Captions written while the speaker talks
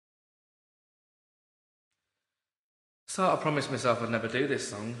So I promised myself I'd never do this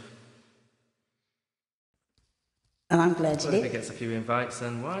song. And I'm glad you Well, if did. it gets a few invites,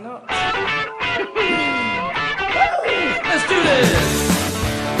 then why not? Let's do this!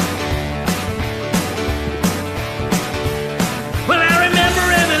 Well, I remember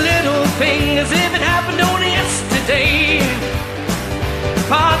every little thing as if it happened only yesterday.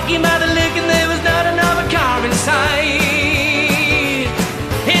 Parking by the lake and there was not another car in sight.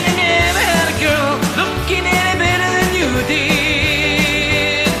 And I never had a girl looking any better than you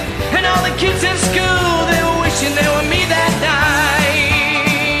did. And all the kids at school, they were wishing they were me that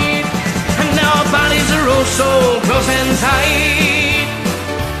night. And now our bodies are oh so close and tight.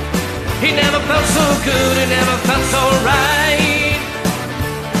 It never felt so good, it never felt so right.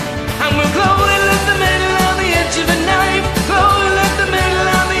 And we're glowing like the middle on the edge of a knife. Glowing like the middle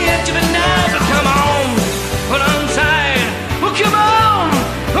on the edge of a knife. But come on, hold on tight. Well, come on,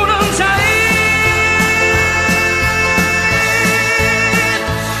 hold on tight.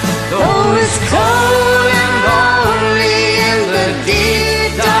 Oh, it's cold and lonely in the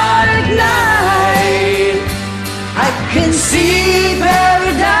deep dark night. I can see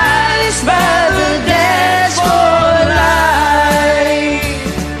paradise by the dashboard light.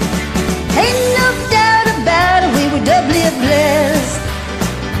 Ain't no doubt about it, we were doubly blessed.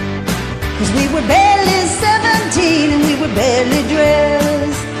 'Cause we were barely 17 and we were barely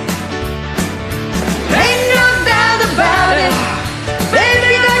dressed. Ain't no doubt about it,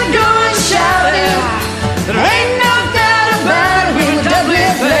 baby, don't go and shout it. There ain't no doubt about it, we were doubly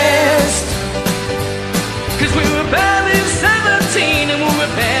blessed. 'Cause we were barely 17 and we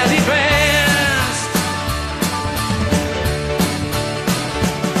were barely dressed.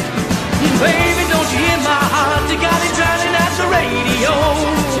 Baby, don't you hear my heart? You got it drowning at the radio.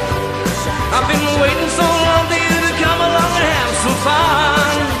 I've been waiting so long for you to come along and have some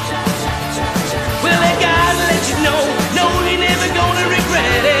fun. Well, I gotta let you know, no, you're never gonna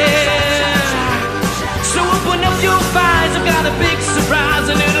regret it. So open up your eyes, I've got a big surprise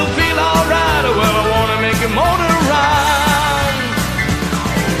and it'll feel alright. Well, I wanna make your motor run.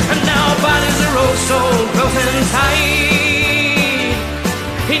 And now our bodies are oh so close and tight.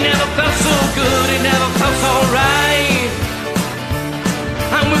 It never felt so good, it never felt so right.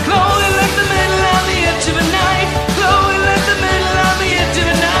 And we're glowing like the middle on the edge of a knife. Glowing like the middle on the edge of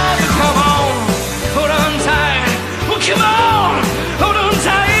a knife. But come on, hold on tight. Well, come on, hold on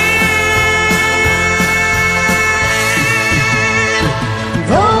tight.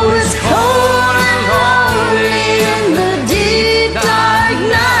 Though it's cold and lonely in the deep dark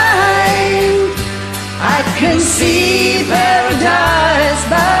night, I can see paradise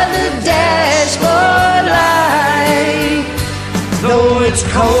by the dashboard light. Though it's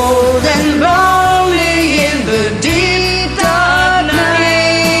cold and lonely in the deep dark night,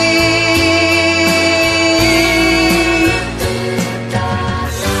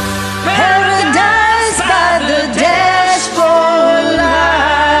 paradise by the dashboard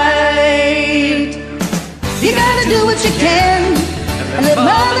light. You gotta do what you can and let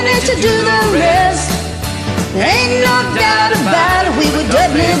Mother Nature do the rest. There ain't no doubt about it, we were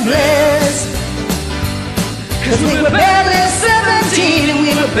doubly blessed. 'Cause we were barely 17 and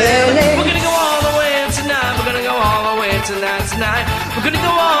we were barely. We're gonna go all the way tonight. We're gonna go all the way tonight. We're gonna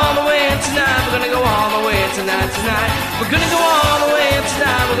go all the way tonight. We're gonna go all the way tonight. We're gonna go all the way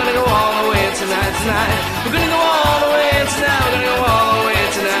tonight. We're gonna go all the way tonight. We're gonna go all the way tonight. We're gonna go all the way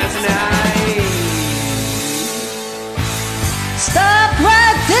tonight. Stop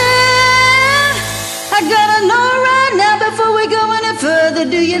right there. I gotta know right now before we go any further.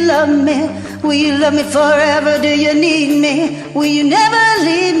 Do you love me? Will you love me forever? Do you need me? Will you never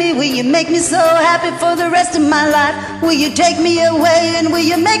leave me? Will you make me so happy for the rest of my life? Will you take me away and will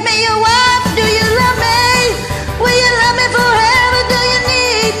you make me your wife? Do you love me? Will you love me forever? Do you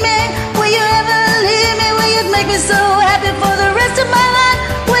need me? Will you ever leave me? Will you make me so happy for the rest of my life?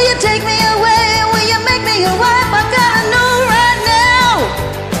 Will you take me away and will you make me your wife? I gotta know right now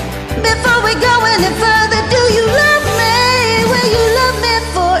before we go any further. Do you love me? Will you love me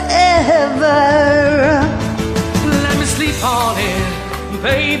forever? Let me sleep on it,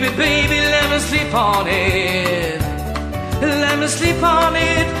 baby, baby, let me sleep on it. Let me sleep on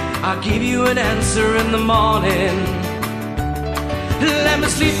it, I'll give you an answer in the morning. Let me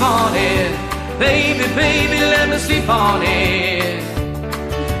sleep on it, baby, baby, let me sleep on it.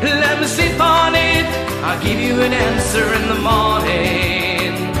 Let me sleep on it, I'll give you an answer in the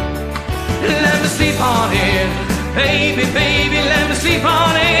morning. Let me sleep on it, baby, baby, let me sleep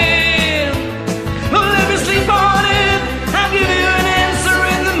on it. Let me sleep on it, I'll give you an answer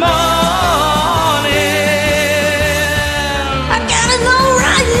in the morning. I gotta know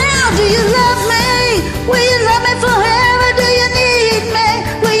right now, do you love me? Will you love me forever?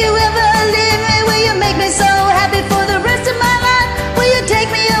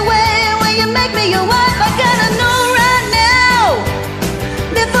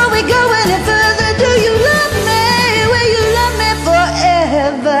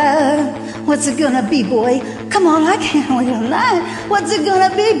 what's it gonna be, boy? Come on, I can't wait a night. What's it gonna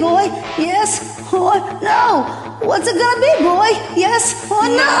be, boy? Yes or no? What's it gonna be, boy? Yes or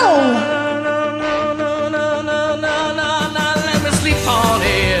no? Let me sleep on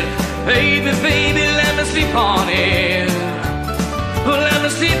it. Baby, baby, let me sleep on it. Let me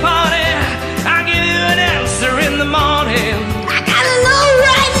sleep on it. I'll give you an answer in the morning. I gotta know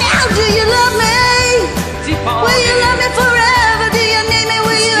right now, do you love me? Will you love me forever? Do you need me?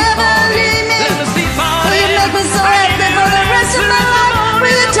 Will you ever leave me? Will you make me so happy for the rest of my life?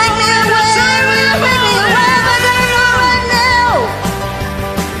 Will you take me away? Will you make me away? I gotta know right now.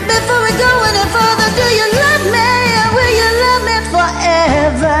 Before we go any further, do you love me? Will you love me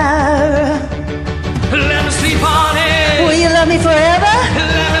forever? Let me sleep on it. Will you love me forever?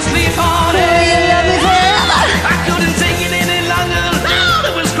 Let me sleep on it. Will you love me forever? I couldn't take it any longer. Lord,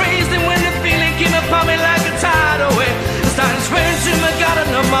 it was crazy when the feeling came upon me like a tidal wave. I started swearing to my God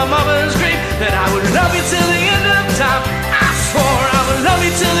and on my mother's grave that I would love you till the end of time. I swore I would love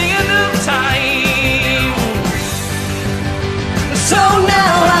you till the end of time. So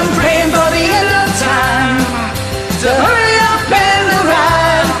now I'm praying for the end of time to hurry up and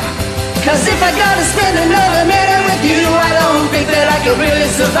arrive. 'Cause if I gotta spend another minute with you, I don't think that I can really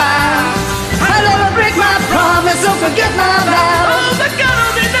survive. I never break my promise, don't forget my vow. Oh, but God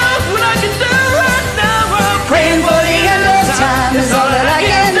only knows what I can do right now. I'm praying for the end of time is all that I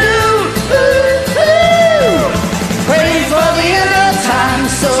can do. Ooh, ooh. Praying for the end of time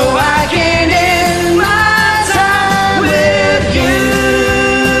so I can end my time with you.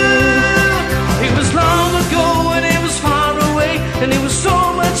 It was long ago and it was far away, and it was so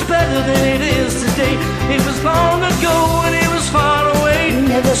much better than it is today. It was long ago and it was far away,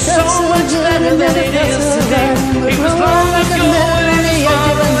 Never so felt so much good, better than never it felt is so today. right. It was long ago and it was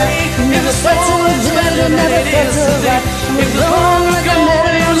far away. It was so much better than it is today. It was long ago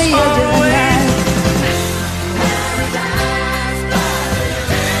and it was far away.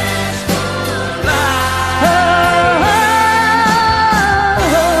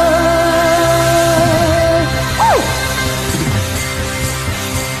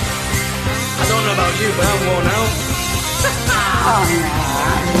 I don't know about you, but I'm worn out.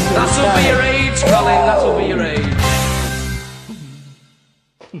 That's over your age, Colin. That's over your age.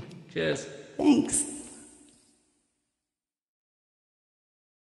 Cheers. Thanks.